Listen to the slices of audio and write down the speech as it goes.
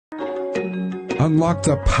Unlock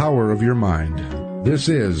the power of your mind. This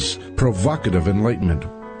is Provocative Enlightenment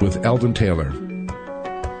with Eldon Taylor.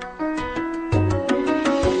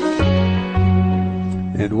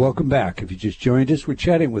 And welcome back. If you just joined us, we're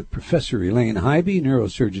chatting with Professor Elaine Heiby,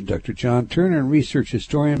 neurosurgeon Dr. John Turner, and research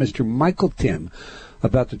historian Mr. Michael Tim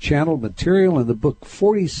about the channeled material in the book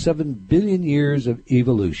 47 Billion Years of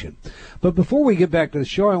Evolution. But before we get back to the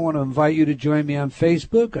show, I want to invite you to join me on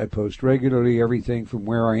Facebook. I post regularly everything from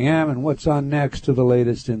where I am and what's on next to the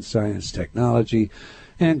latest in science, technology,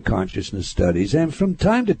 and consciousness studies, and from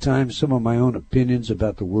time to time, some of my own opinions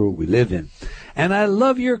about the world we live in. And I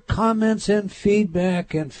love your comments and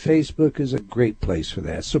feedback, and Facebook is a great place for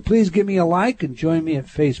that. So please give me a like and join me at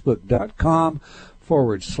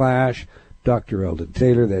facebook.com/Dr. Eldon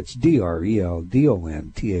Taylor. That's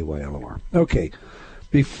DRELDONTAYLOR. Okay,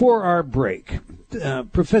 before our break,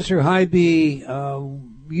 Professor Heiby,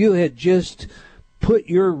 you had just put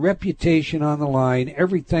your reputation on the line.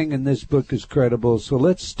 Everything in this book is credible, so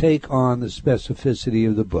let's take on the specificity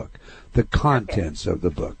of the book, the contents of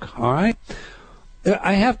the book, all right?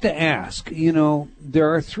 I have to ask,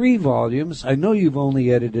 there are 3 volumes. I know you've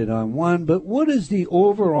only edited on 1, but what is the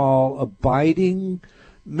overall abiding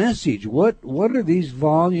message? What are these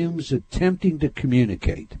volumes attempting to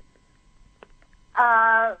communicate?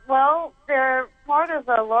 Well, they're part of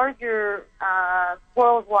a larger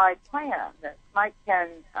worldwide plan that Mike can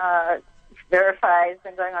verify has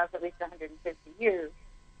been going on for at least 150 years.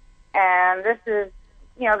 And this is,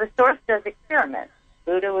 the source does experiments.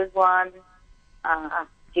 Buddha was one.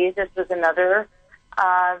 Jesus was another.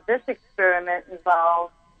 This experiment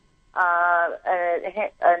involves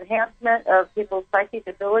enhancement of people's psychic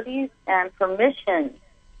abilities and permission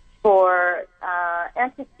for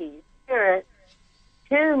entities, spirits,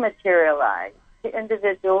 to materialize to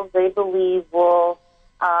individuals they believe will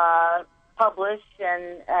publish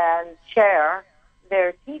and share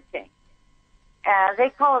their teaching. And they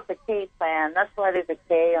call it the K plan. That's why there's a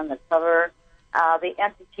K on the cover. The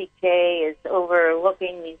entity K is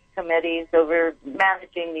overlooking these committees, over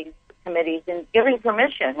managing these committees, and giving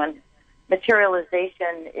permission when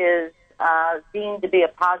materialization is deemed to be a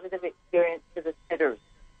positive experience to the sitters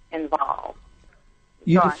involved.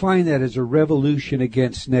 You define that as a revolution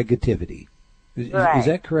against negativity. Right. Is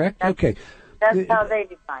that correct? Okay. That's how they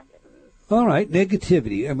define it. All right,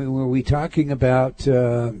 negativity. I mean, were we talking about,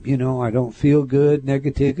 I don't feel good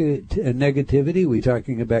negativity? We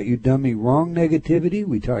talking about you done me wrong negativity?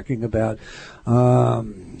 We talking about,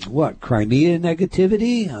 Crimea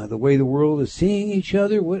negativity? The way the world is seeing each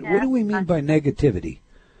other? What do we mean by negativity?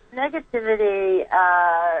 Negativity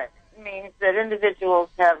means that individuals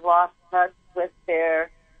have lost touch with their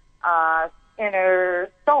inner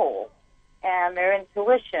soul and their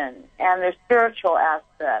intuition and their spiritual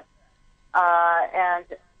aspects. And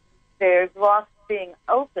there's lost being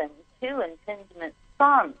open to impingement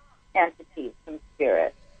from entities, from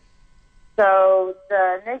spirits. So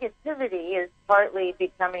the negativity is partly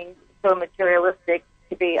becoming so materialistic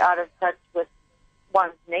to be out of touch with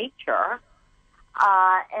one's nature,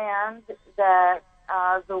 and that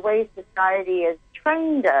the way society has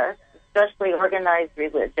trained us, especially organized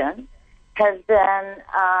religion, has been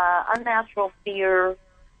unnatural fear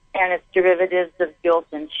and its derivatives of guilt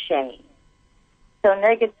and shame. So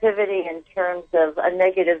negativity in terms of a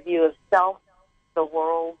negative view of self, the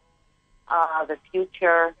world, the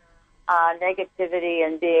future, negativity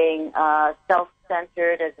in being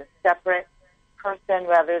self-centered as a separate person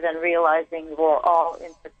rather than realizing we're all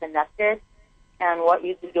interconnected, and what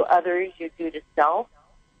you do to others, you do to self.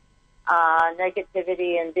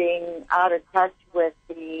 Negativity in being out of touch with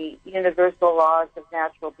the universal laws of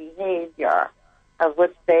natural behavior, of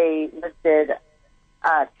which they listed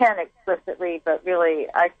 10 explicitly, but really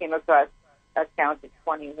I came across a count of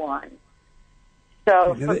 21.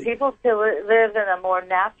 So for people to live in a more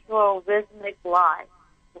natural, rhythmic life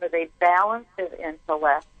where they balance their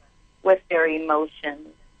intellect with their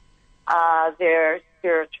emotions, their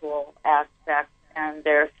spiritual aspects, and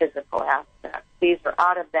their physical aspects. These are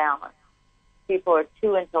out of balance. People are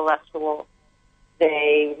too intellectual.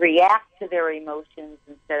 They react to their emotions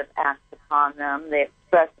instead of act upon them. They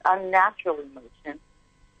express unnatural emotions.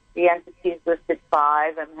 The entities listed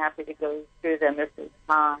 5. I'm happy to go through them if there's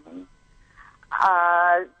time.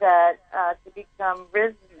 To become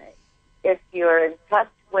rhythmic, if you're in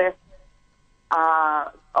touch with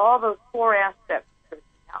all those 4 aspects of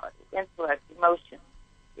personality, intellect, emotion,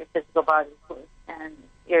 your physical body, and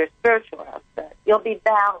your spiritual aspect, you'll be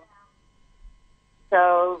balanced.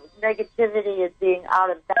 So negativity is being out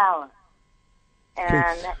of balance,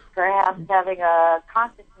 and perhaps having a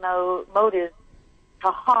conscious motive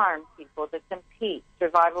to harm people, to compete,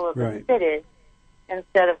 survival of the fittest,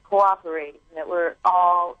 instead of cooperating, that we're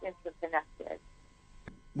all interconnected.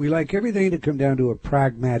 We like everything to come down to a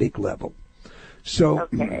pragmatic level. So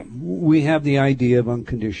we have the idea of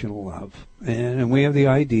unconditional love, and we have the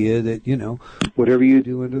idea that, whatever you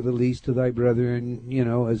do unto the least of thy brethren,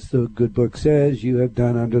 as the good book says, you have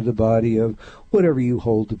done unto the body of whatever you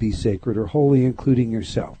hold to be sacred or holy, including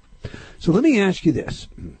yourself. So let me ask you this.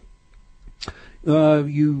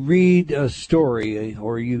 You read a story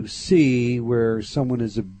or you see where someone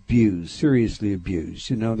is abused, seriously abused.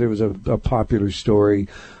 There was a popular story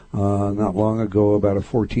not long ago about a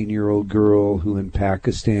 14-year-old girl who in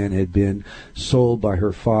Pakistan had been sold by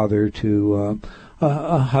her father to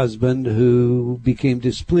a husband who became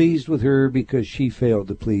displeased with her because she failed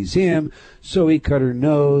to please him. So he cut her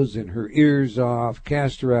nose and her ears off,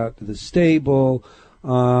 cast her out to the stable,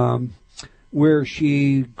 where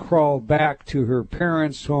she crawled back to her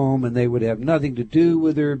parents' home, and they would have nothing to do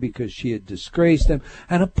with her because she had disgraced them.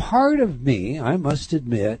 And a part of me, I must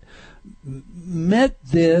admit, met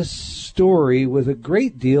this story with a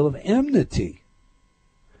great deal of enmity.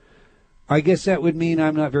 I guess that would mean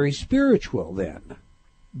I'm not very spiritual then,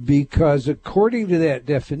 because according to that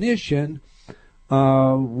definition,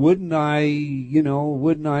 wouldn't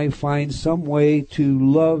I find some way to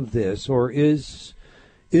love this, or is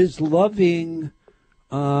loving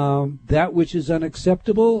that which is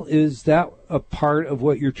unacceptable? Is that a part of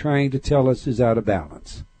what you're trying to tell us is out of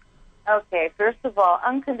balance? Okay, first of all,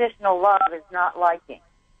 unconditional love is not liking.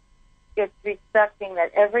 It's respecting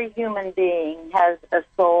that every human being has a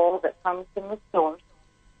soul that comes from the source.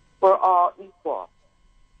 We're all equal.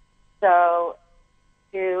 So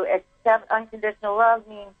to accept unconditional love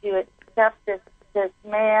means you accept this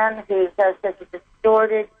man who has such a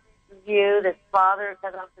distorted view, this father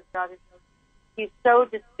cut off his daughter's nose. He's so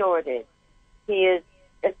distorted. It's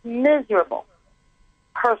miserable,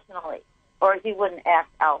 personally, or he wouldn't act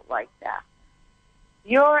out like that.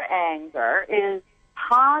 Your anger is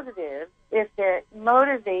positive if it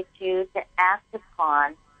motivates you to act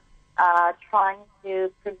upon trying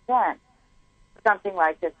to prevent something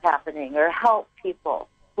like this happening or help people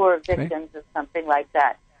who are victims of something like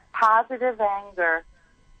that. Positive anger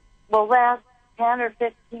will last 10 or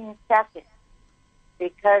 15 seconds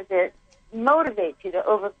because it motivates you to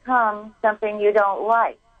overcome something you don't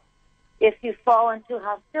like. If you fall into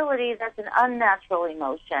hostility, that's an unnatural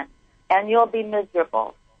emotion, and you'll be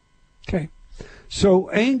miserable. Okay. So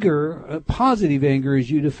anger, positive anger,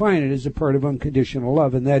 as you define it, is a part of unconditional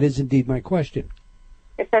love, and that is indeed my question.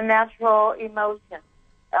 It's a natural emotion.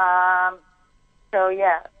 So,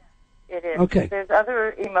 yeah, it is. Okay. There's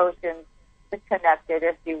other emotions connected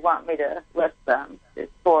if you want me to list them. There's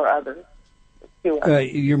 4 others.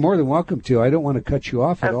 You're more than welcome to. I don't want to cut you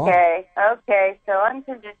off at all. Okay. So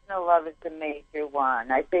unconditional love is the major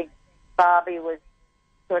one. I think Bobby was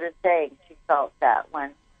sort of saying she felt that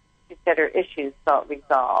when she said her issues felt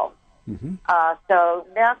resolved. Mm-hmm. So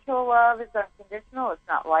natural love is unconditional. It's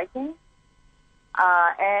not liking.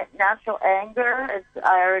 And natural anger, as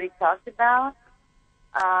I already talked about.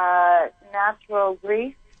 Natural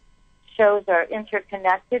grief shows our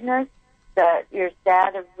interconnectedness, that you're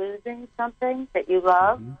sad of losing something that you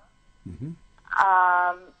love. Mm-hmm.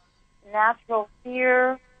 Natural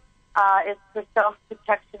fear is for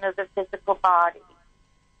self-protection of the physical body.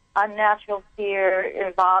 Unnatural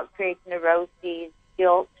fear creates neuroses,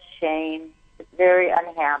 guilt, shame. It's very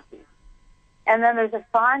unhappy. And then there's a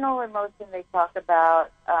final emotion they talk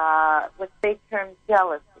about, which they term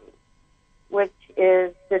jealousy, which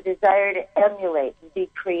is the desire to emulate and be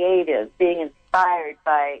creative, being inspired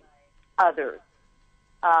by others.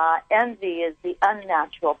 Envy is the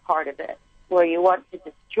unnatural part of it, where you want to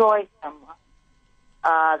destroy someone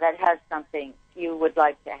that has something you would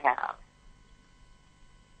like to have.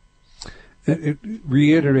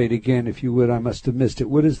 Reiterate again, if you would. I must have missed it.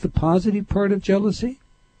 What is the positive part of jealousy?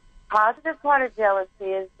 Positive part of jealousy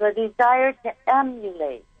is the desire to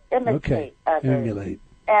imitate others. Emulate.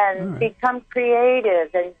 And become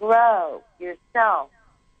creative and grow yourself.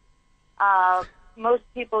 Most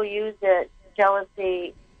people use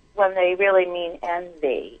jealousy when they really mean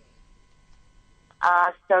envy.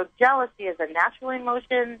 So jealousy is a natural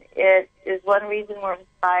emotion. It is one reason we're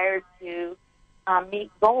inspired to meet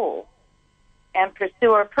goals and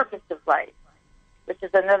pursue our purpose of life, which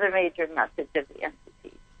is another major message of the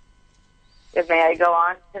entity. May I go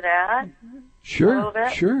on to that? Sure, a little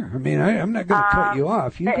bit? Sure. I mean, I'm not going to cut you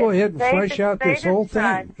off. You go ahead and flesh out this whole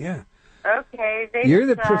thing. Yeah. Okay. You're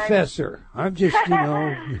the professor. I'm just,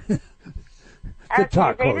 the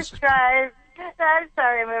talk host. I'm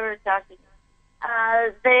sorry, I'm over talking.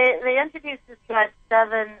 They introduced this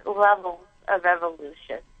 7 levels of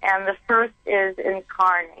evolution, and the first is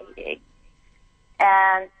incarnating.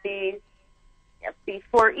 And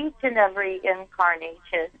before each and every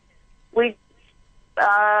incarnation, we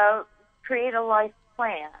create a life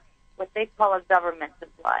plan, what they call a government of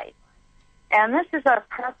life. And this is our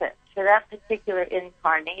purpose for that particular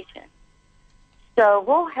incarnation. So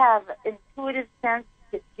we'll have intuitive sense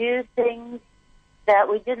to do things that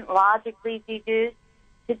we didn't logically deduce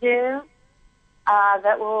to do,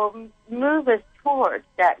 that will move us towards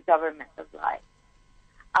that government of life.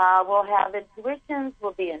 We'll have intuitions,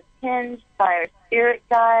 we'll be impinged by our spirit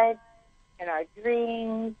guides and our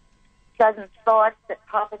dreams, sudden thoughts that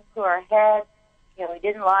pop into our head. We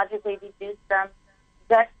didn't logically deduce them.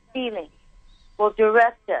 Gut feeling will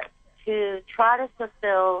direct us to try to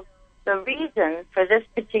fulfill the reason for this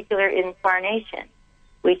particular incarnation.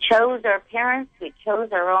 We chose our parents, we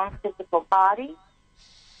chose our own physical body,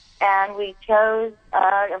 and we chose,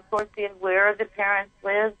 of course, being where the parents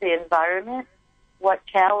live, the environment, what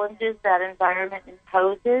challenges that environment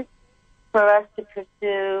imposes for us to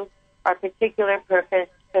pursue our particular purpose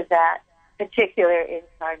for that particular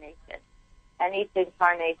incarnation. And each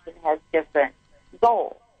incarnation has different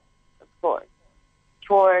goals, of course,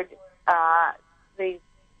 toward the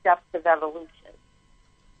steps of evolution.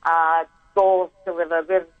 Goals to live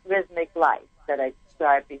a rhythmic life that I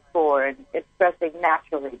described before and expressing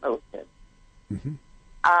natural emotions. Mm-hmm.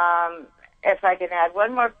 If I can add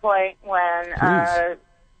one more point, when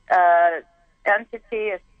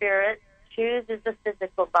entity, a spirit, chooses a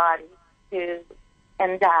physical body to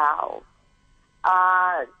endow,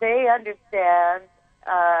 they understand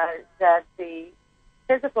that the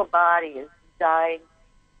physical body is designed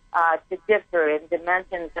to differ in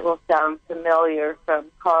dimensions that will sound familiar from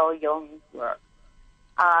Carl Jung's work.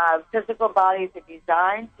 Physical bodies are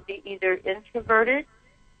designed to be either introverted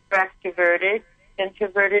or extroverted,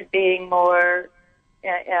 introverted being more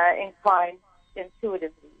inclined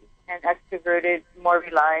intuitively, and extroverted more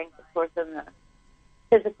relying, of course, on the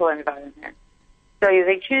physical environment. So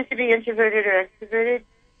they choose to be introverted or extroverted,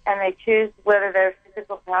 and they choose whether their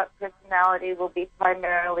physical personality will be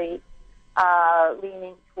primarily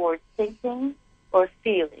leaning towards thinking or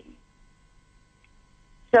feeling.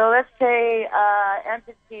 So let's say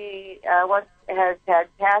entity once has had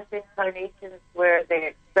past incarnations where they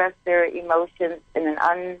express their emotions in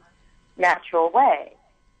an unnatural way.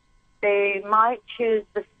 They might choose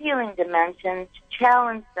the feeling dimension to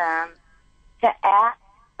challenge them to act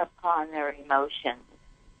upon their emotions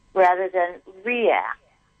rather than react.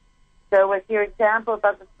 So with your example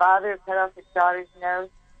about the father who cut off his daughter's nose,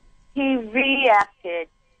 he reacted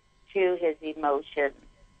to his emotions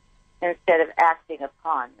instead of acting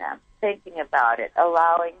upon them, thinking about it,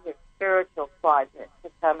 allowing his spiritual quadrant to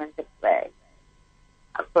come into play.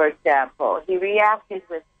 For example, he reacted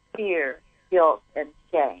with fear, guilt, and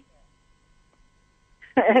shame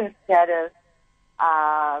instead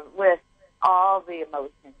of with all the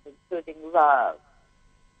emotions, including love,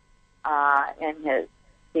 in his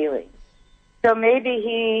feelings. So maybe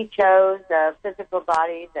he chose a physical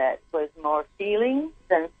body that was more feeling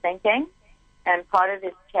than thinking, and part of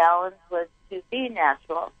his challenge was to be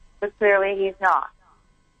natural, but clearly he's not.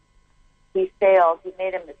 He failed. He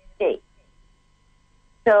made a mistake.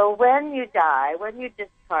 So when you die, when you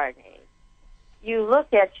discarnate, you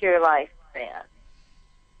look at your lifespan,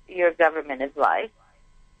 your government of life,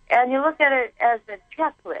 and you look at it as a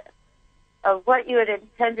checklist of what you had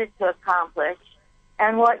intended to accomplish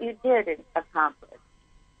and what you did accomplish.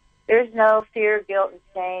 There's no fear, guilt, and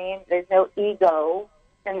shame. There's no ego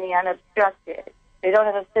in the unobstructed. They don't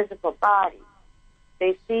have a physical body.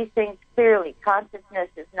 They see things clearly. Consciousness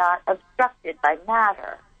is not obstructed by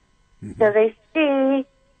matter. Mm-hmm. So they see,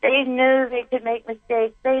 they knew they could make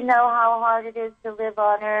mistakes. They know how hard it is to live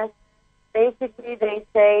on Earth. Basically, they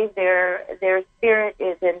say their spirit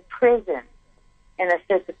is in prison in a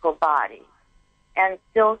physical body and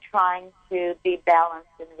still trying to be balanced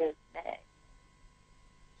and rhythmic.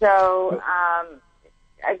 So,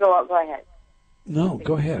 go ahead. No,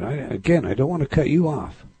 go ahead. I don't want to cut you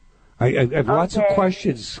off. I have lots of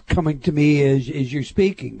questions coming to me as you're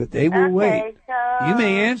speaking, but they will wait. So, you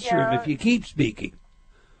may answer them if you keep speaking.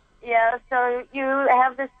 Yeah, so you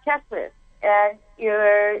have this checklist, and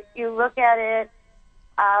you look at it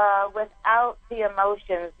without the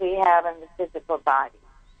emotions we have in the physical body.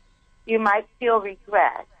 You might feel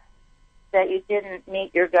regret that you didn't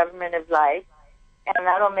meet your government of life, and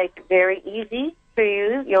that'll make it very easy for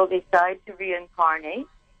you. You'll decide to reincarnate.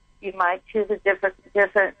 You might choose a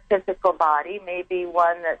different physical body, maybe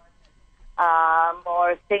one that's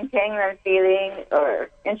more thinking than feeling, or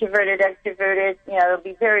introverted, extroverted. There'll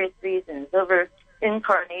be various reasons. Over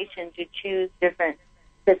incarnation to choose different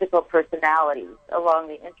physical personalities along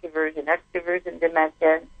the introversion-extroversion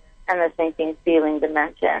dimension and the thinking-feeling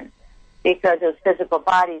dimension, because those physical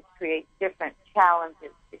bodies create different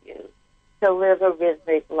challenges for you to live a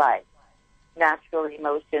rhythmic life, natural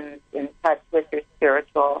emotions in touch with your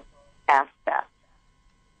spiritual aspect.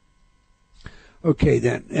 Okay,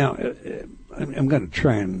 then, now, I'm going to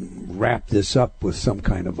try and wrap this up with some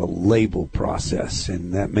kind of a label process,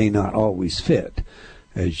 and that may not always fit,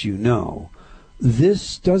 as you know.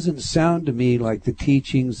 This doesn't sound to me like the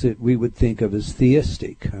teachings that we would think of as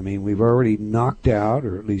theistic. I mean, we've already knocked out,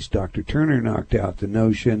 or at least Dr. Turner knocked out, the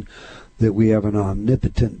notion that we have an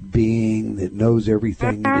omnipotent being that knows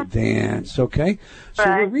everything in advance, okay? So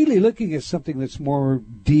we're really looking at something that's more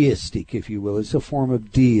deistic, if you will. It's a form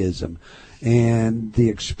of deism. And the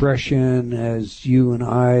expression, as you and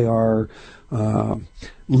I are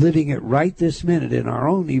living it right this minute in our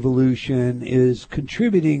own evolution, is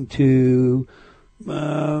contributing to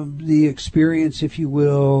the experience, if you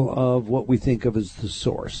will, of what we think of as the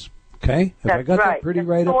source. Okay? Have I got that pretty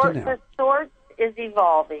right up to now? The source is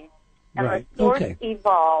evolving. And the source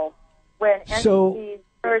evolves when entities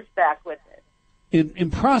merge back with it.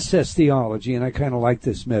 In process theology, and I kind of like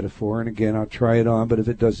this metaphor, and again, I'll try it on, but if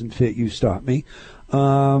it doesn't fit, you stop me.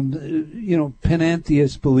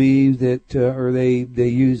 Panentheists believe that, or they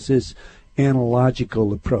use this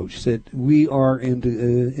analogical approach, that we are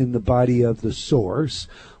in the body of the source,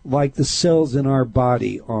 like the cells in our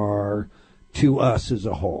body are to us as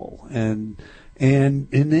a whole. And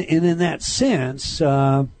in that sense,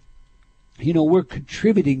 we're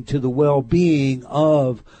contributing to the well-being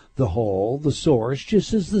of the whole, the source,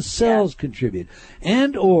 just as the cells contribute.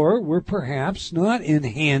 And or we're perhaps not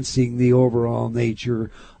enhancing the overall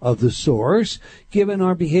nature of the source, given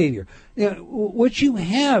our behavior. What you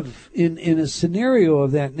have in a scenario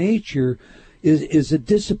of that nature is a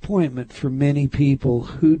disappointment for many people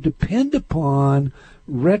who depend upon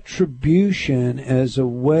retribution as a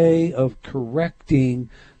way of correcting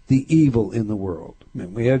the evil in the world. I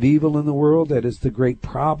mean, we have evil in the world. That is the great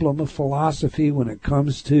problem of philosophy when it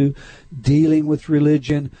comes to dealing with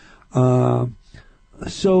religion. So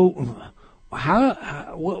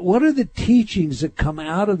what are the teachings that come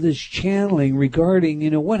out of this channeling regarding,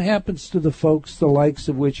 what happens to the folks, the likes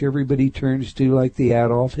of which everybody turns to, like the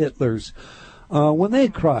Adolf Hitlers, when they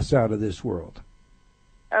cross out of this world?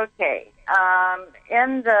 Okay.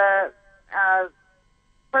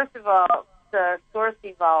 First of all, the source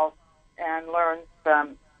evolves and learns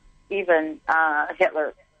from even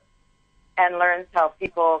Hitler, and learns how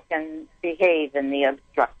people can behave in the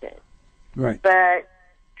obstructed. Right. But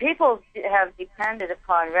people have depended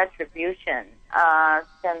upon retribution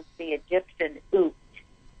since the Egyptian Ut.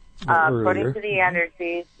 According to the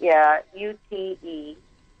energies, UTE,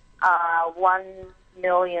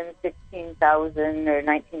 1,016,000 or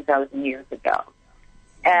 19,000 years ago.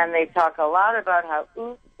 And they talk a lot about how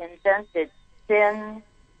Ut invented sin,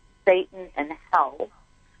 Satan, and hell,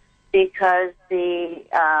 because the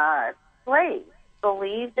slaves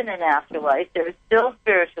believed in an afterlife. They were still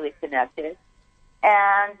spiritually connected,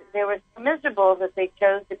 and they were so miserable that they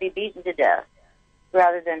chose to be beaten to death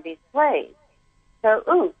rather than be slaves. So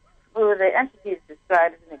Ut, who the entities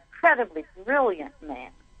described as an incredibly brilliant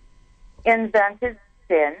man, invented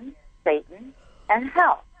sin, Satan, and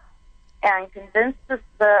hell, and convinced the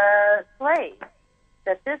slaves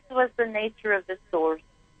that this was the nature of the source,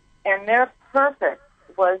 and their purpose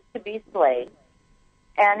was to be slaves.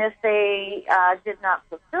 And if they did not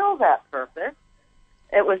fulfill that purpose,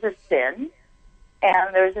 it was a sin,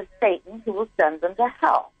 and there's a Satan who will send them to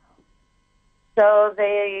hell. So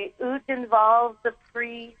the Ut involves the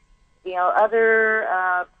priests, other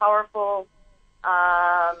powerful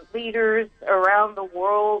leaders around the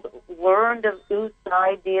world learned of Ut's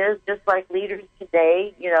ideas, just like leaders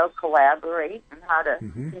today, collaborate on how to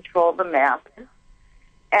control the masses.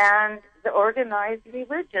 And the organized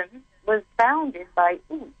religion was founded by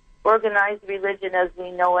Ut, organized religion as we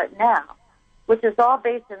know it now, which is all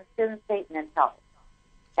based on sin, Satan, and hell.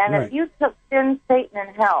 And if you took sin, Satan,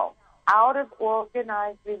 and hell out of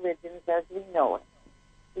organized religions as we know it,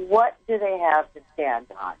 what do they have to stand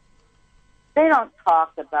on? They don't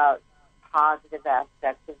talk about positive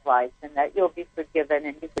aspects of life and that you'll be forgiven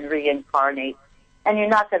and you can reincarnate, and you're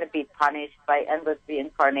not going to be punished by endless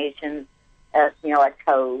reincarnations as, a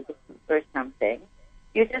toad or something.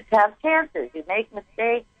 You just have chances. You make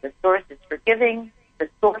mistakes. The source is forgiving. The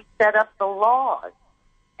source set up the laws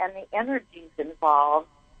and the energies involved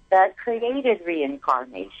that created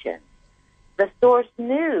reincarnation. The source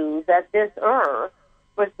knew that this earth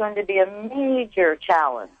was going to be a major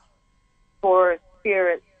challenge for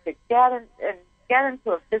spirits to get get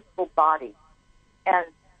into a physical body and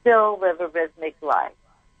still live a rhythmic life.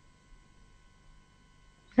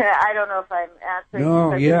 I don't know if I'm answering.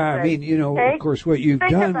 No, yeah, I mean, of course, what you've done.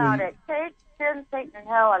 Think about it. Take sin, Satan, and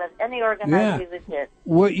hell out of any organized religion.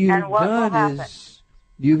 What you've done is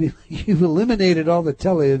you've eliminated all the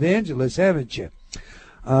televangelists, haven't you?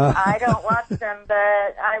 I don't watch them, but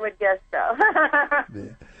I would guess so.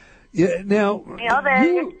 Yeah. Now,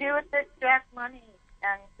 they do it to extract money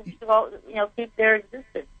and control, keep their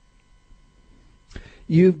existence.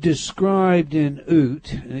 You've described in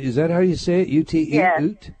Ut, is that how you say it? U-T-E? Yes.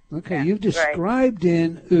 Ut? Okay, Yeah, you've described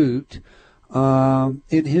in Ut,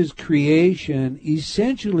 in his creation,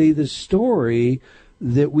 essentially the story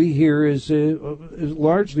that we hear is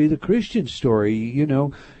largely the Christian story,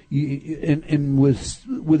 and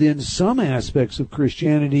within some aspects of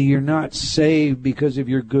Christianity, you're not saved because of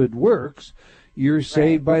your good works. You're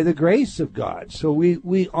saved by the grace of God. So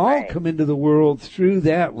we all come into the world through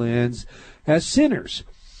that lens as sinners.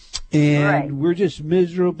 And we're just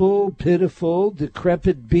miserable, pitiful,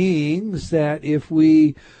 decrepit beings that if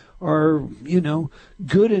we are,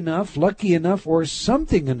 good enough, lucky enough, or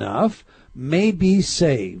something enough, may be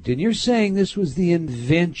saved. And you're saying this was the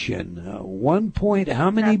invention, how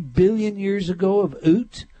many billion years ago of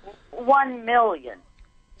Ut? 1 million.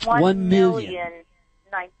 1 million.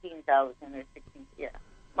 19,000 or 16,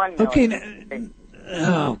 1 million. Okay,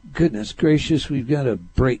 oh, goodness gracious, we've got a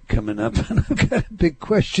break coming up, and I've got a big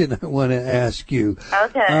question I want to ask you.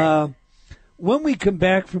 Okay. When we come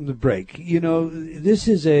back from the break, this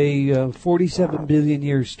is a 47 billion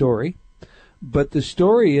year story, but the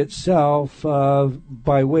story itself,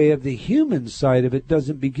 by way of the human side of it,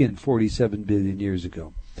 doesn't begin 47 billion years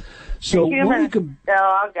ago. So when we come,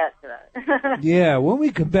 I'll get to that. Yeah, when we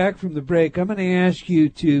come back from the break, I'm going to ask you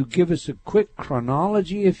to give us a quick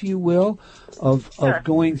chronology, if you will, of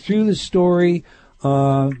going through the story,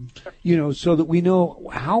 so that we know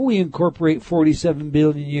how we incorporate 47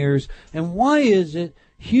 billion years and why is it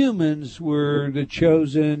humans were the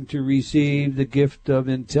chosen to receive the gift of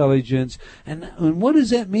intelligence, and what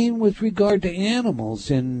does that mean with regard to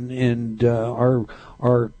animals and our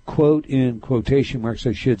quote, in quotation marks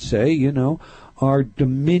I should say, our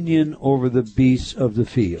dominion over the beasts of the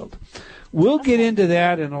field. We'll get into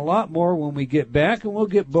that and a lot more when we get back, and we'll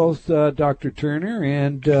get both Dr. Turner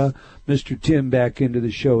and Mr. Tim back into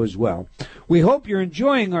the show as well. We hope you're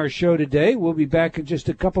enjoying our show today. We'll be back in just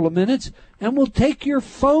a couple of minutes, and we'll take your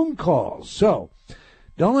phone calls. So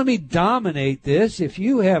don't let me dominate this. If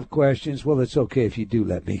you have questions, well, it's okay if you do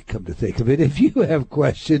let me, come to think of it. If you have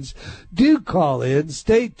questions, do call in.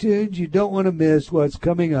 Stay tuned. You don't want to miss what's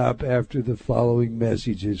coming up after the following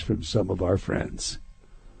messages from some of our friends.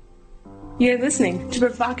 You're listening to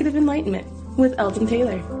Provocative Enlightenment with Eldon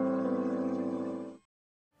Taylor.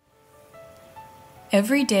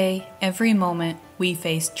 Every day, every moment, we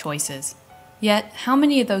face choices. Yet, how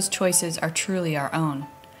many of those choices are truly our own?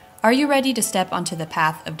 Are you ready to step onto the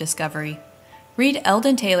path of discovery? Read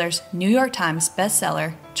Eldon Taylor's New York Times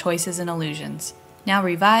bestseller, Choices and Illusions, now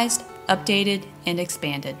revised, updated, and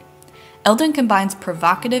expanded. Eldon combines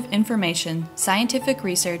provocative information, scientific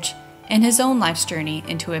research, and his own life's journey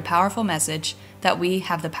into a powerful message that we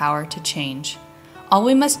have the power to change. All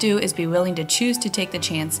we must do is be willing to choose to take the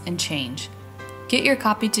chance and change. Get your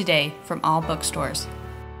copy today from all bookstores.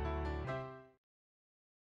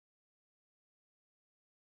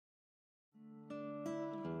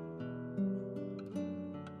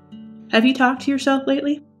 Have you talked to yourself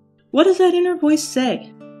lately? What does that inner voice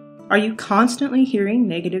say? Are you constantly hearing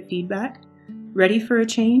negative feedback? Ready for a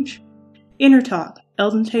change? Inner Talk,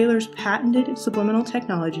 Eldon Taylor's patented subliminal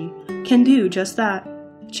technology, can do just that.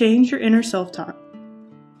 Change your inner self-talk.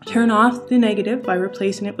 Turn off the negative by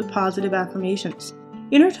replacing it with positive affirmations.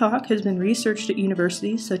 Inner Talk has been researched at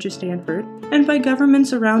universities such as Stanford and by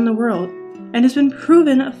governments around the world, and has been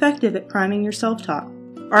proven effective at priming your self-talk.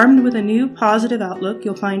 Armed with a new positive outlook,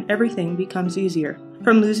 you'll find everything becomes easier.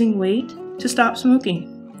 From losing weight to stop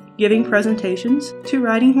smoking, giving presentations to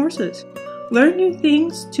riding horses. Learn new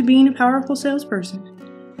things to being a powerful salesperson.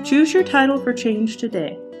 Choose your title for change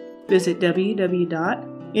today. Visit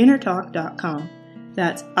www.innertalk.com.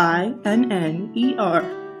 That's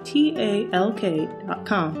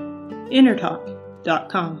INNERTALK.com.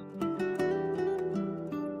 Innertalk.com.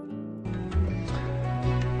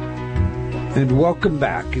 And welcome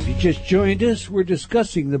back. If you just joined us, we're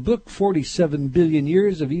discussing the book 47 Billion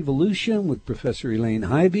Years of Evolution with Professor Elaine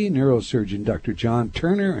Heiby, neurosurgeon Dr. John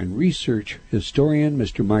Turner, and research historian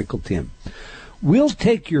Mr. Michael Tim. We'll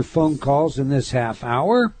take your phone calls in this half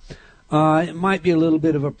hour. It might be a little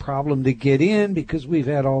bit of a problem to get in because we've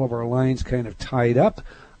had all of our lines kind of tied up.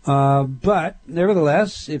 But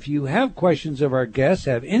nevertheless, if you have questions of our guests,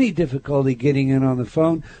 have any difficulty getting in on the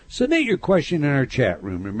phone, submit your question in our chat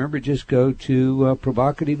room. Remember, just go to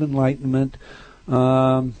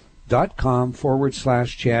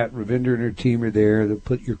provocativeenlightenment.com/chat. Ravinder and her team are there to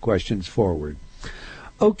put your questions forward.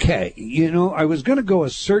 Okay, I was going to go a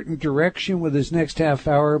certain direction with this next half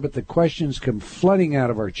hour, but the questions come flooding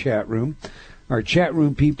out of our chat room. Our chat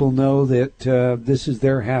room people know that this is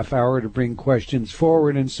their half hour to bring questions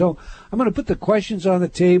forward, and so I'm going to put the questions on the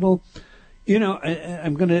table.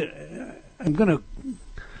 I'm going to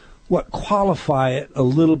qualify it a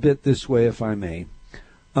little bit this way, if I may.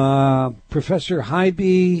 Professor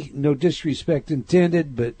Heiby, no disrespect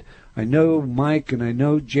intended, but I know Mike and I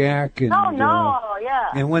know Jack, and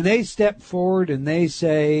and when they step forward and they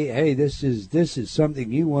say, "Hey, this is something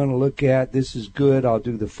you want to look at. This is good. I'll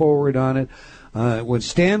do the forward on it." When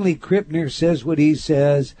Stanley Krippner says what he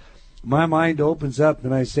says, my mind opens up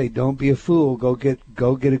and I say, "Don't be a fool. Go get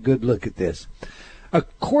a good look at this."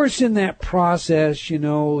 Of course, in that process,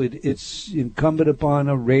 it's incumbent upon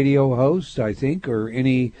a radio host, I think, or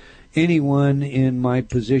anyone in my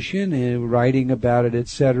position, writing about it,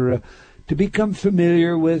 etc., to become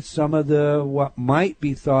familiar with some of what might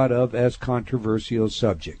be thought of as controversial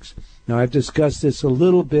subjects. Now, I've discussed this a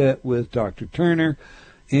little bit with Dr. Turner,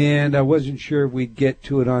 and I wasn't sure if we'd get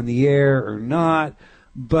to it on the air or not,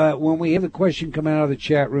 but when we have a question come out of the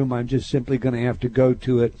chat room, I'm just simply going to have to go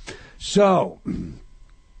to it. So,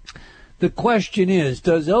 the question is,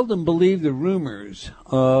 does Eldon believe the rumors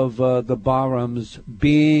of the Barhams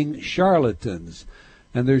being charlatans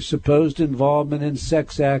and their supposed involvement in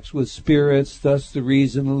sex acts with spirits, thus the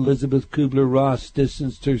reason Elizabeth Kubler-Ross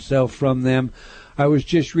distanced herself from them? I was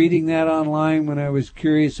just reading that online when I was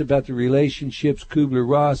curious about the relationships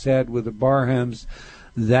Kubler-Ross had with the Barhams.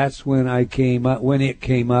 That's when it came up.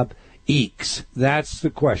 Eeks. That's the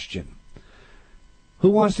question. Who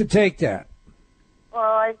wants to take that? Well,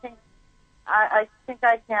 I think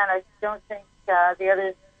I can. I don't think the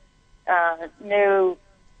others knew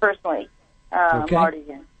personally Marti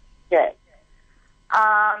and Jay.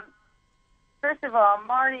 First of all,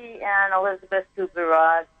 Marti and Elizabeth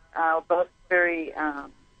Kubler-Ross both very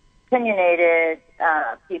opinionated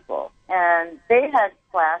people, and they had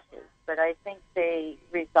clashes, but I think they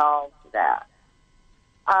resolved that.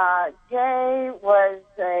 Jay was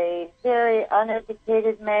a very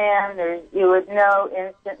uneducated man. You would know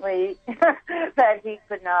instantly that he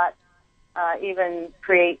could not even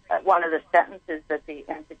create one of the sentences that the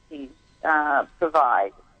entities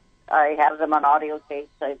provide. I have them on audio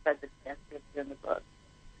tapes. I've read the transcripts in the book.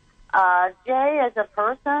 Jay, as a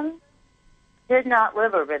person, did not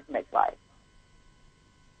live a rhythmic life.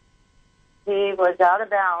 He was out of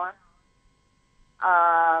balance.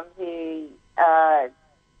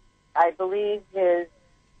 I believe his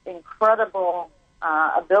incredible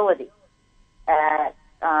ability at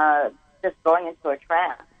just going into a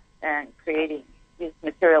trance and creating these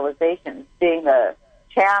materializations, being the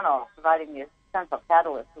channel, providing the essential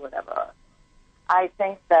catalyst or whatever. I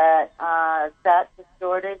think that that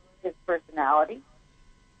distorted his personality,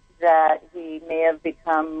 that he may have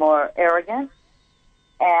become more arrogant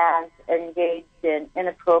and engaged in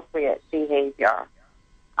inappropriate behavior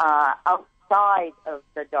outside of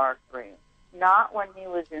the dark room, not when he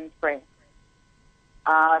was in trance.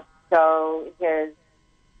 So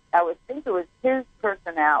I would think it was his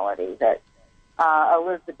personality that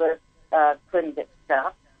Elizabeth couldn't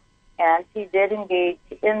accept, and he did engage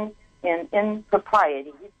in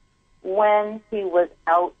improprieties when he was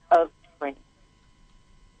out of trance.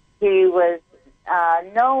 He was,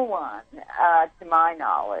 no one, to my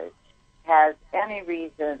knowledge, has any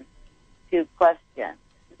reason to question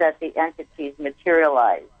that the entities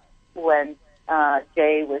materialized when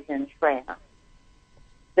Jay was in trance.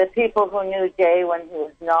 The people who knew Jay when he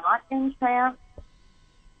was not in trance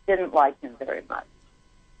didn't like him very much.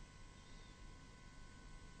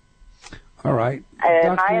 All right.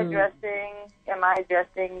 Am I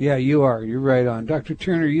addressing? Yeah, you are. You're right on. Dr.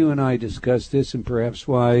 Turner, you and I discussed this and perhaps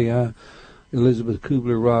why Elizabeth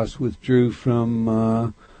Kubler-Ross withdrew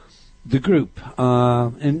from the group.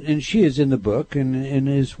 And she is in the book and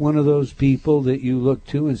is one of those people that you look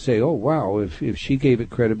to and say, oh, wow, if she gave it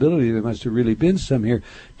credibility, there must have really been some here.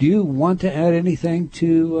 Do you want to add anything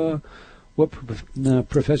to what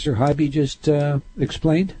Professor Heiby just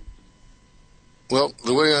explained? Well,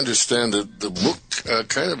 the way I understand it, the book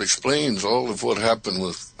kind of explains all of what happened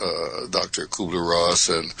with Dr. Kubler-Ross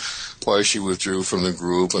and why she withdrew from the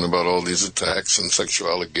group and about all these attacks and sexual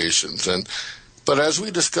allegations. And But as we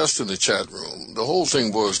discussed in the chat room, the whole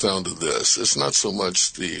thing boils down to this. It's not so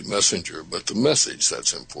much the messenger, but the message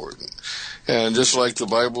that's important. And just like the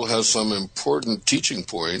Bible has some important teaching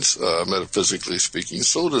points, metaphysically speaking,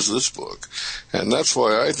 so does this book. And that's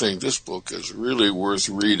why I think this book is really worth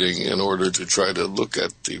reading in order to try to look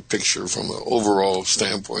at the picture from an overall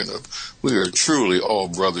standpoint of we are truly all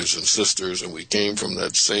brothers and sisters, and we came from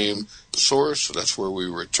that same source. That's where we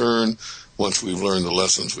return once we've learned the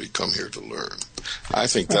lessons we come here to learn. I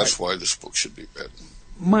think that's why this book should be read.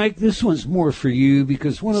 Mike, this one's more for you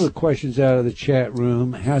because one of the questions out of the chat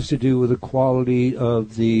room has to do with the quality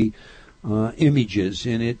of the images.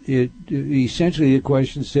 And it essentially the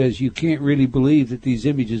question says, you can't really believe that these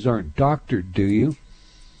images aren't doctored, do you?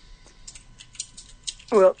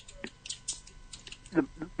 Well,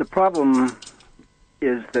 the problem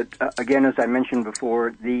is that, again, as I mentioned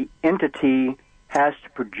before, the entity has to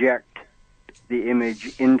project the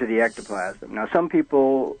image into the ectoplasm. Now, some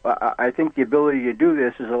people, I think the ability to do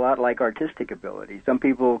this is a lot like artistic ability. Some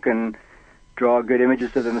people can draw good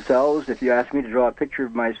images of themselves. If you ask me to draw a picture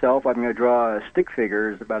of myself, I'm going to draw a stick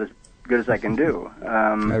figure. It's about as good as I can do.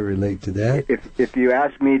 I relate to that. If you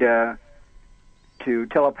ask me to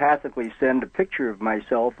telepathically send a picture of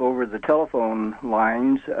myself over the telephone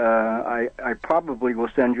lines, I probably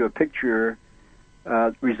will send you a picture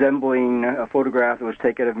resembling a photograph that was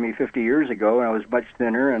taken of me 50 years ago, and I was much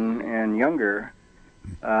thinner and younger.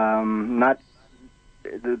 Not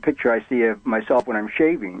the picture I see of myself when I'm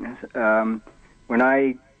shaving. When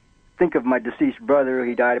I think of my deceased brother,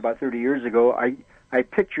 he died about 30 years ago, I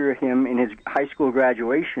picture him in his high school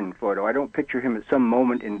graduation photo. I don't picture him at some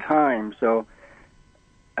moment in time. So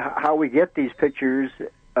how we get these pictures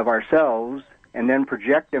of ourselves and then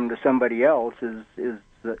project them to somebody else is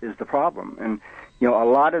the problem. And you know, a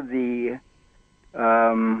lot of the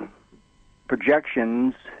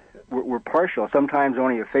projections were partial. Sometimes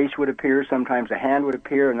only a face would appear, sometimes a hand would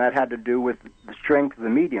appear, and that had to do with the strength of the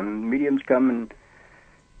medium. Mediums come in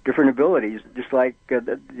different abilities, just like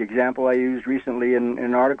the example I used recently in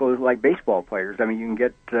an article is like baseball players. I mean, you can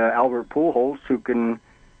get Albert Pujols who can,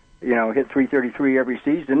 you know, hit 333 every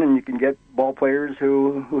season, and you can get ball players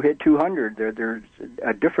who hit 200. There's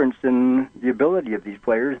a difference in the ability of these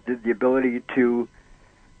players, the ability to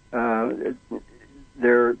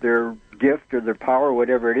their gift or their power,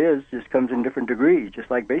 whatever it is, just comes in different degrees, just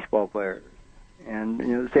like baseball players. And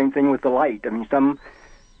you know, the same thing with the light. I mean, some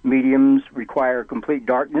mediums require complete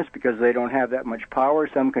darkness because they don't have that much power.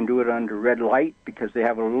 Some can do it under red light because they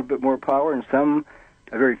have a little bit more power, and some,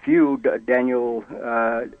 very few, Daniel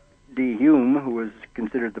D. Hume, who was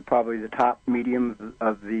considered probably the top medium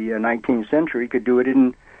of the 19th century, could do it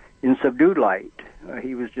in subdued light.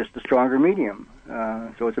 He was just a stronger medium.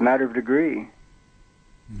 So it's a matter of degree.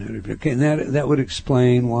 Okay, and that would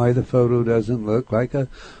explain why the photo doesn't look like a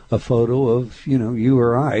photo of, you know, you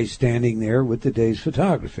or I standing there with today's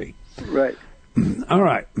photography. Right. All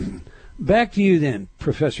right. Back to you then,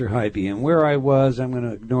 Professor Heiby, and where I was, I'm going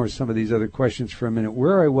to ignore some of these other questions for a minute,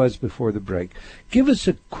 where I was before the break. Give us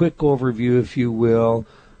a quick overview, if you will.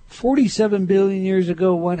 47 billion years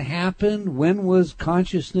ago, what happened? When was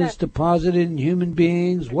consciousness deposited in human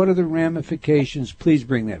beings? What are the ramifications? Please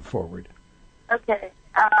bring that forward. Okay.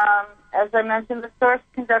 As I mentioned, the source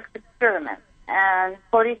conducts experiments, and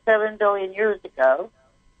 47 billion years ago,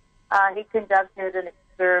 he conducted an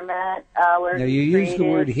experiment where now you use the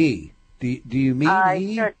word he. Do you mean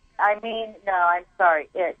he? I mean, no, I'm sorry,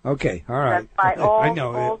 it. Okay, all right. That's my old, I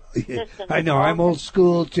know. Old tradition. I know. I'm old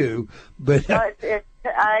school too, but no,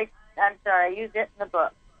 I'm sorry. I used it in the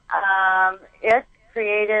book. It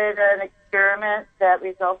created an experiment that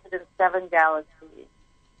resulted in 7 galaxies,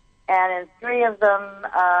 and in 3 of them,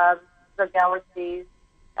 the galaxies,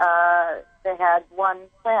 they had one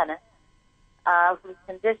planet whose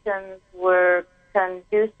conditions were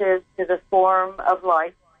conducive to the form of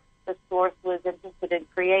life the source was interested in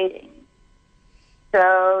creating.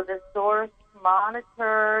 So the source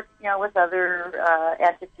monitored, with other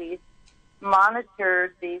entities,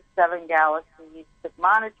 monitored these 7 galaxies, but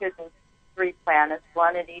monitored those 3 planets,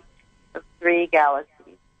 one in each of 3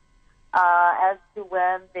 galaxies, as to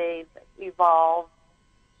when they've evolved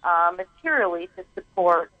materially to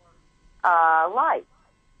support life.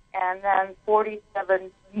 And then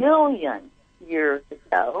 47 million years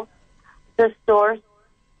ago, the source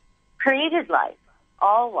created life,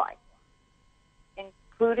 all life,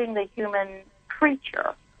 including the human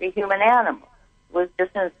creature, the human animal. It was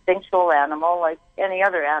just an instinctual animal like any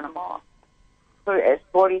other animal. It's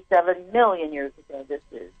 47 million years ago, this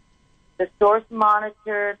is. The source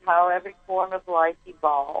monitored how every form of life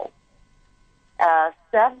evolved.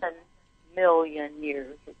 7 million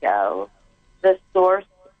years ago, the source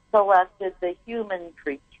selected the human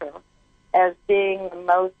creature as being the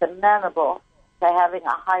most amenable to having a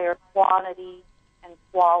higher quantity and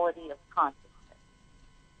quality of consciousness,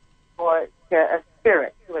 or to a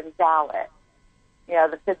spirit to endow it. You know,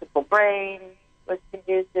 the physical brain was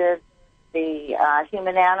conducive, the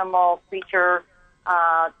human-animal creature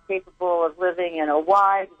capable of living in a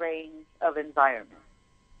wide range of environments.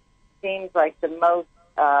 Seems like the most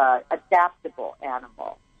adaptable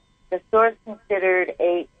animal. The source considered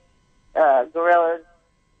 8 gorillas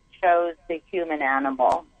chose the human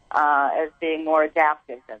animal as being more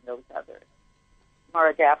adaptive than those others, more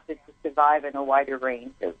adapted to survive in a wider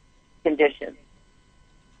range of conditions.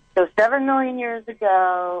 So 7 million years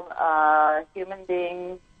ago, human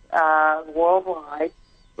beings worldwide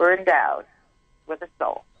were endowed with a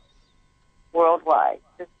soul worldwide.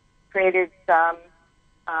 This created some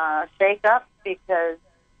shake-up because,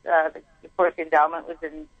 of course, the endowment was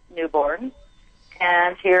in newborns.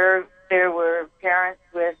 And here there were parents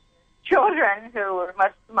with children who were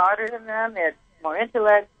much smarter than them, had more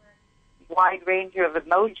intellect, wide range of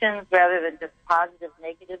emotions rather than just positive,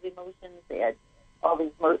 negative emotions. They had all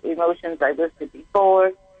these emotions I listed before,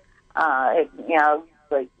 you know,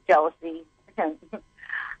 like jealousy, and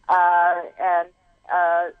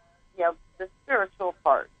you know, the spiritual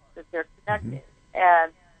part that they're connected. Mm-hmm.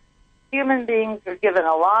 And human beings are given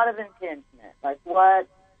a lot of impingement, like what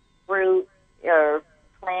fruit or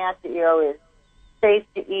plant, you know, is safe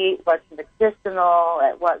to eat, what's medicinal,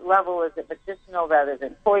 at what level is it medicinal rather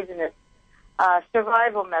than poisonous.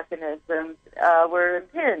 Survival mechanisms were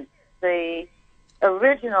impinged. The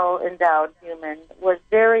original endowed human was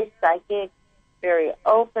very psychic, very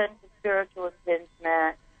open to spiritual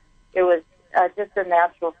impingement. It was just a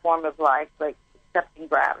natural form of life, like accepting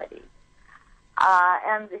gravity.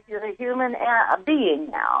 And the human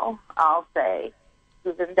being now, I'll say,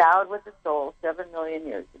 who's endowed with a soul 7 million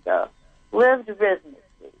years ago, lived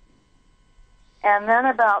rhythmically. And then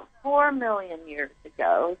about 4 million years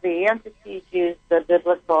ago, the entities used the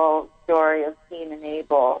biblical story of Cain and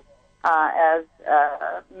Abel as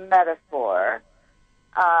a metaphor,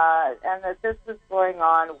 and that this was going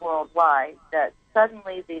on worldwide, that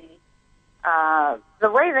suddenly the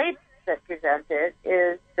way they present it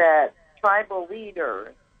is that tribal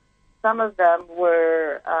leaders, some of them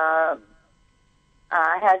were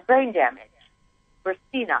had brain damage, were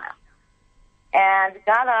senile, and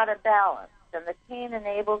got out of balance. And the Cain and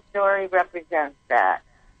Abel story represents that.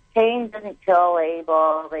 Cain didn't kill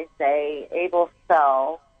Abel, they say. Abel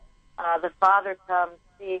fell. The father comes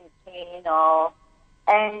seeing Cain all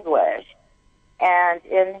anguished, and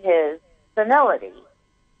in his senility,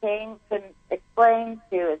 Cain couldn't explain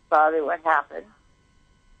to his father what happened.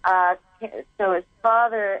 So his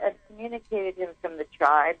father had communicated him from the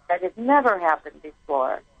tribe. That had never happened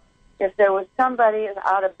before. If there was somebody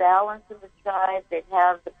out of balance in the tribe, they'd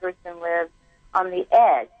have the person live on the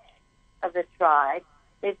edge of the tribe.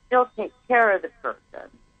 They'd still take care of the person,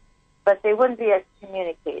 but they wouldn't be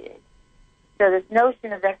excommunicated. So this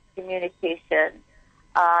notion of excommunication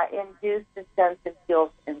induced a sense of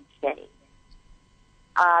guilt and shame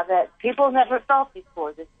that people never felt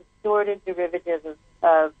before, this distorted derivative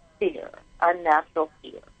of fear, unnatural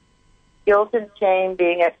fear. Guilt and shame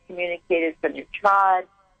being excommunicated from your tribe,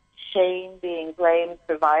 shame being blamed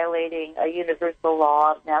for violating a universal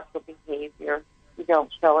law of natural behavior. You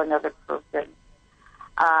don't kill another person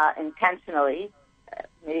intentionally,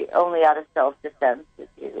 only out of self-defense if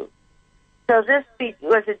you. So this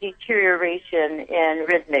was a deterioration in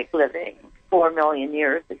rhythmic living 4 million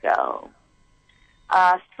years ago.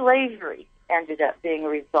 Slavery ended up being a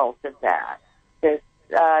result of that. This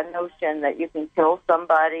notion that you can kill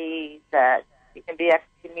somebody, that you can be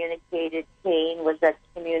excommunicated. Cain was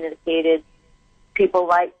excommunicated. People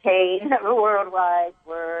like Cain worldwide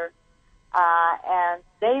were, and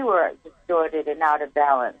they were distorted and out of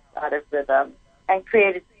balance, out of rhythm, and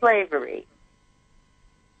created slavery.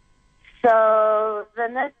 So the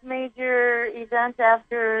next major event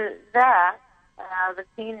after that, the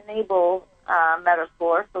Cain and Abel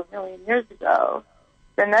metaphor from a million years ago,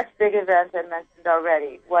 the next big event I mentioned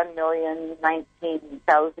already,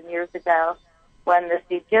 1,019,000 years ago, when this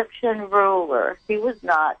Egyptian ruler, he was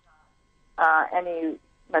not any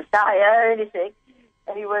messiah or anything,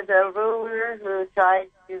 he was a ruler who tried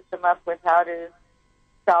to come up with how to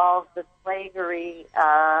solve the slavery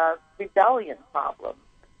rebellion problem.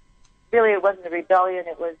 Really, it wasn't a rebellion,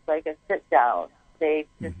 it was like a sit-down. They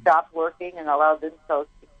just stopped working and allowed themselves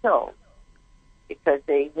to kill because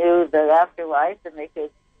they knew the afterlife and they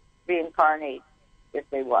could reincarnate if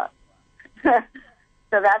they want. So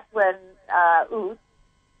that's when Ut,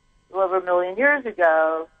 over a million years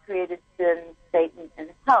ago, created sin, Satan, and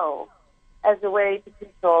hell as a way to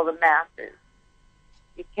control the masses.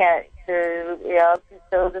 You can't,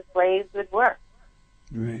 so the slaves would work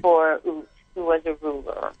for Ut, who was a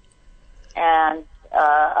ruler. And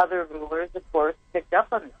other rulers, of course, picked up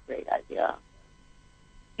on this great idea.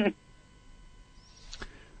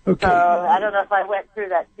 Okay. So I don't know if I went through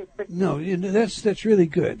that too quickly. No, that's really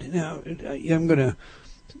good. Now, I'm going to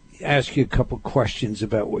ask you a couple questions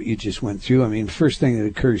about what you just went through. I mean, first thing that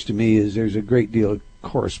occurs to me is there's a great deal of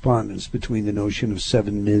correspondence between the notion of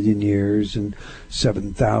 7 million years and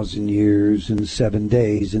 7,000 years and 7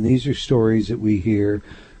 days. And these are stories that we hear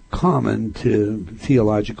common to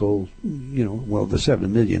theological, the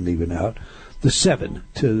 7 million leaving out, the 7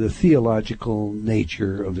 to the theological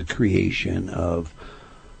nature of the creation of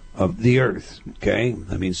the earth. Okay?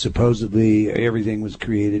 I mean, supposedly everything was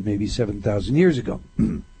created maybe 7,000 years ago.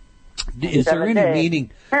 Is there any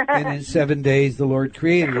meaning? And in 7 days the Lord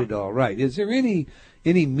created it all. Right. Is there any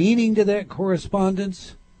meaning to that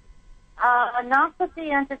correspondence? Not that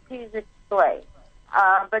the entities explain.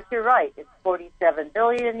 But you're right. It's 47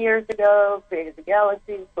 billion years ago, created the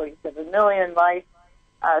galaxies, 47 million life,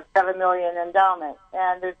 7 million endowment.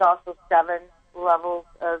 And there's also 7 levels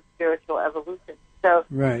of spiritual evolution. So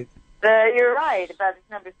right. You're right about this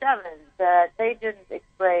number 7, that they didn't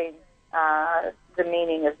explain the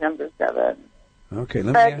meaning of number 7. Okay,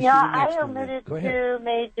 let me ask you the next I one. omitted Go ahead.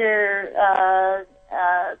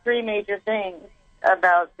 3 major things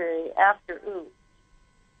about the after Ut.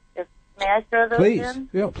 May I throw those in?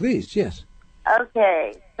 Yeah, please, yes.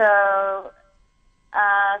 Okay, so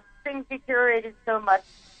things deteriorated so much,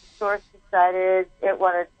 the Source decided it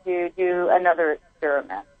wanted to do another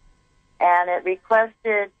experiment. And it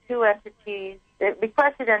requested 2 entities. It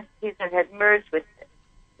requested entities that had merged with it.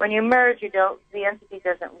 When you merge, the entity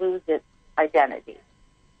doesn't lose its identity.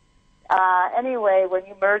 Anyway, when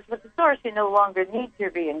you merge with the Source, you no longer need to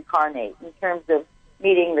reincarnate in terms of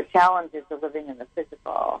meeting the challenges of living in the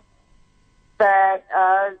physical. But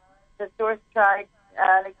the Source tried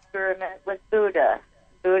an experiment with Buddha.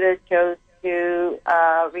 Buddha chose to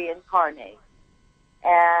reincarnate.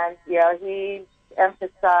 And, he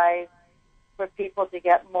emphasized for people to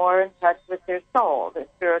get more in touch with their soul, their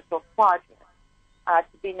spiritual quadrant,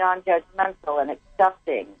 to be non-judgmental and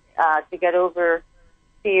accepting, to get over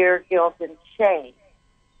fear, guilt, and shame,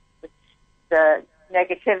 the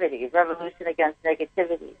negativity, revolution against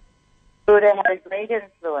negativity. Buddha had a great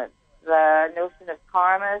influence. The notion of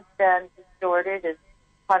karma has been distorted as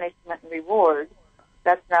punishment and reward.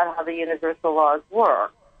 That's not how the universal laws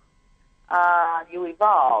work. You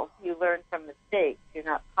evolve. You learn from mistakes. You're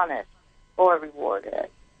not punished or rewarded.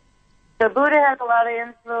 So Buddha has a lot of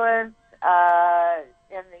influence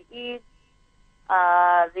in the East.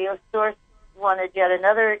 The Source wanted yet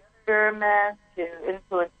another experiment to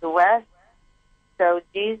influence the West. So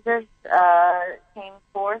Jesus came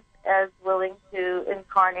forth as willing to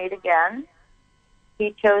incarnate again.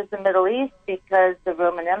 He chose the Middle East because the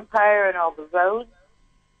Roman Empire and all the roads,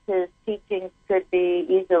 his teachings could be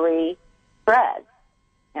easily spread.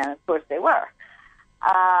 And, of course, they were.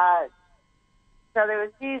 So there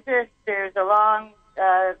was Jesus. There's a long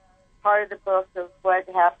part of the book of what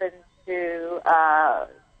happened to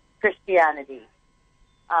Christianity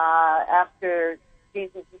after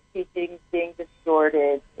Jesus' teachings being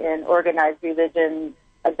distorted in organized religion,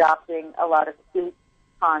 adopting a lot of Ut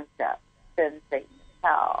concepts and Satan and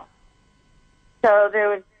hell. So there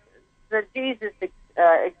was the Jesus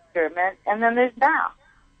experiment, and then there's now,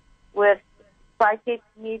 with psychic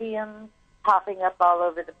mediums popping up all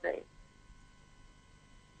over the place.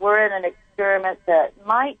 We're in an experiment that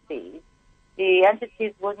might be, the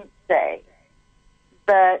entities wouldn't say,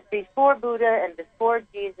 but before Buddha and before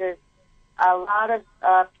Jesus, a lot of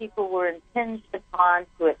people were impinged upon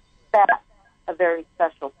to accept a very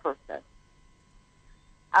special person.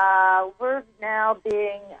 We're now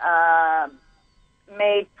being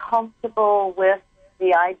made comfortable with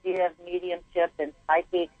the idea of mediumship and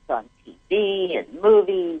psychics on TV and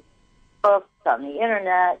movies, books, on the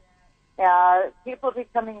internet. People are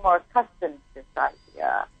becoming more accustomed to this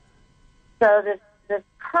idea. So this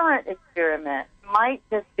current experiment might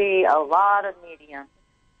just be a lot of mediums,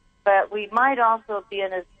 but we might also be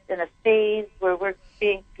in a phase where we're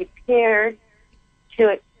being prepared to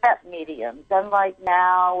accept mediums, unlike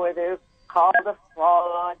now where they're called a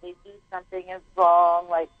fraud, they do something is wrong,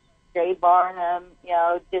 like Jay Barham,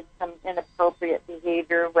 did some inappropriate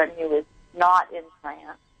behavior when he was not in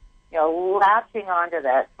trance, latching onto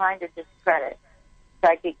that, trying to discredit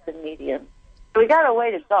psychics and mediums. So we got a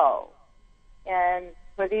way to go. And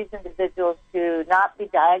for these individuals to not be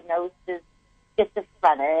diagnosed as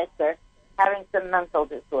schizophrenic or having some mental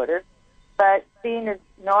disorder, but seen as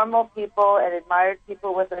normal people and admired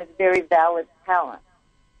people with a very valid talent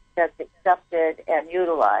that's accepted and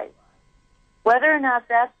utilized. Whether or not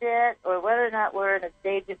that's it, or whether or not we're in a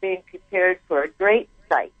stage of being prepared for a great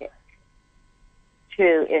psychic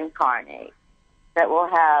to incarnate that will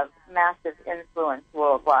have massive influence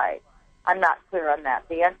worldwide, I'm not clear on that.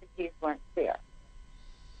 The entities weren't clear.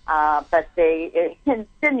 But they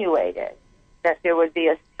insinuated that there would be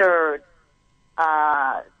a third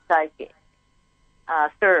psychic,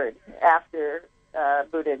 third after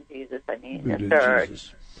Buddha and Jesus, Buddha a third.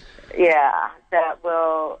 Jesus. Yeah, that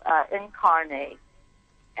will incarnate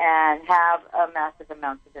and have a massive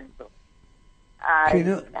amount of influence.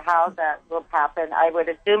 How that will happen, I would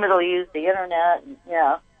assume it'll use the internet, and,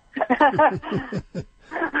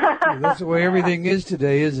 That's the way everything is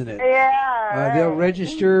today, isn't it? Yeah, right. They'll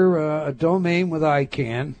register a domain with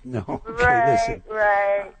ICANN. No, okay, listen.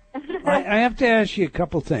 Right. I have to ask you a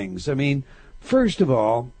couple things. I mean, first of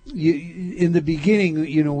all, in the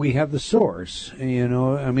beginning, we have the source, and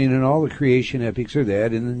all the creation epics are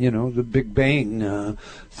that, and then, the Big Bang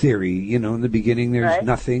theory, in the beginning there's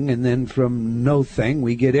nothing, and then from no thing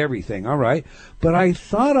we get everything. All right. But I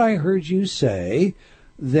thought I heard you say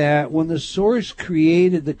that when the source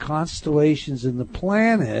created the constellations and the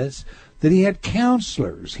planets, that he had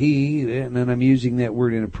counselors. And I'm using that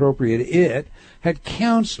word inappropriate, it had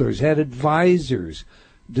counselors, had advisors.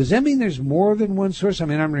 Does that mean there's more than one source? I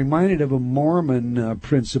mean, I'm reminded of a Mormon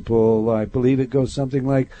principle. I believe it goes something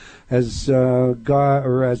like, as God,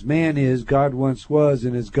 or as man is, God once was,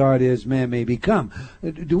 and as God is, man may become.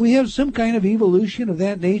 Do we have some kind of evolution of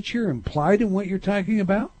that nature implied in what you're talking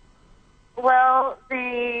about? Well,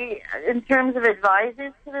 in terms of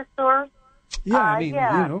advisors to the source,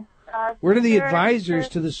 where do the advisors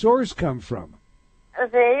to the source come from?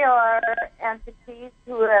 They are entities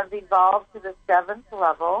who have evolved to the 7th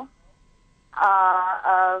level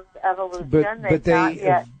of evolution. They've not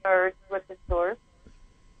yet merged with the source.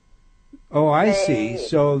 Oh, I see.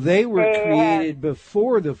 So they were created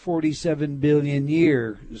before the 47 billion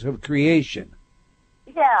years of creation.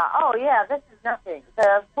 Yeah. Oh, yeah. This is nothing.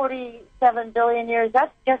 The 47 billion years,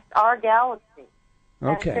 that's just our galaxy.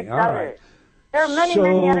 Okay, all right. There are many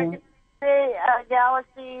other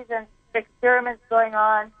galaxies and experiments going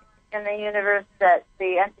on in the universe that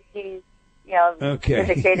the entities,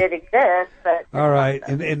 indicated exist. But all right,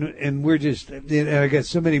 and we're just, and I got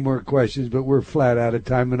so many more questions, but we're flat out of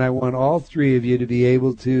time, and I want all three of you to be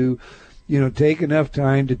able to, take enough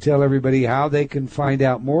time to tell everybody how they can find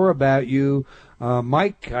out more about you.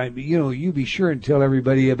 Mike, you be sure and tell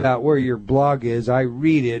everybody about where your blog is. I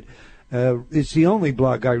read it. It's the only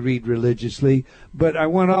blog I read religiously, but I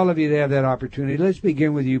want all of you to have that opportunity. Let's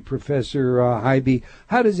begin with you, Professor Heiby.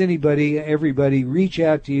 How does everybody reach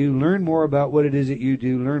out to you, learn more about what it is that you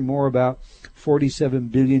do, learn more about 47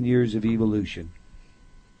 billion years of evolution?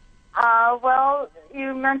 Well,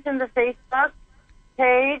 you mentioned the Facebook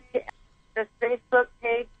page. The Facebook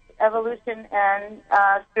page, Evolution and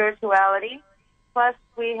Spirituality. Plus,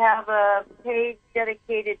 we have a page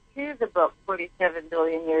dedicated to the book, 47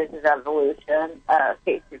 Billion Years of Evolution,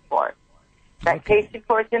 case report. That case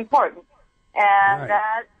report's important. And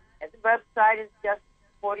that website is just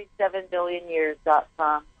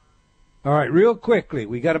 47BillionYears.com. All right, real quickly.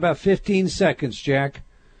 We got about 15 seconds, Jack.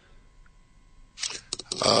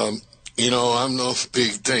 I'm no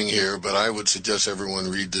big thing here, but I would suggest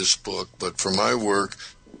everyone read this book. But for my work,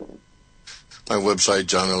 my website,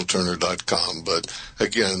 johnlturner.com. But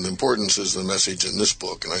again, the importance is the message in this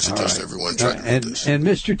book, and I suggest everyone try to read this. And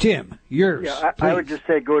Mr. Tim, yours. Yeah, I would just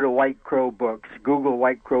say go to White Crow Books. Google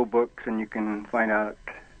White Crow Books, and you can find out,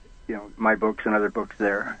 my books and other books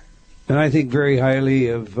there. And I think very highly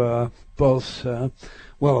of both, of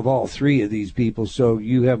all three of these people. So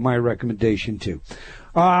you have my recommendation too.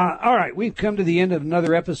 All right, we've come to the end of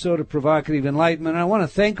another episode of Provocative Enlightenment. I want to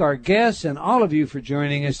thank our guests and all of you for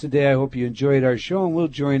joining us today. I hope you enjoyed our show, and we'll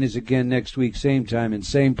join us again next week, same time and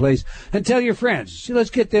same place. And tell your friends. See, let's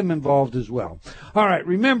get them involved as well. All right,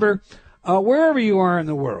 remember, wherever you are in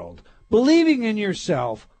the world, believing in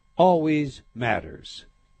yourself always matters.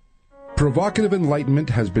 Provocative Enlightenment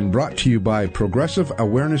has been brought to you by Progressive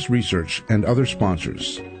Awareness Research and other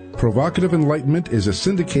sponsors. Provocative Enlightenment is a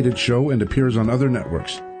syndicated show and appears on other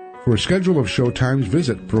networks. For a schedule of show times,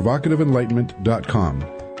 visit provocativeenlightenment.com.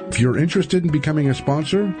 If you're interested in becoming a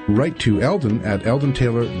sponsor, write to Eldon at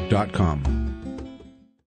eldontaylor.com.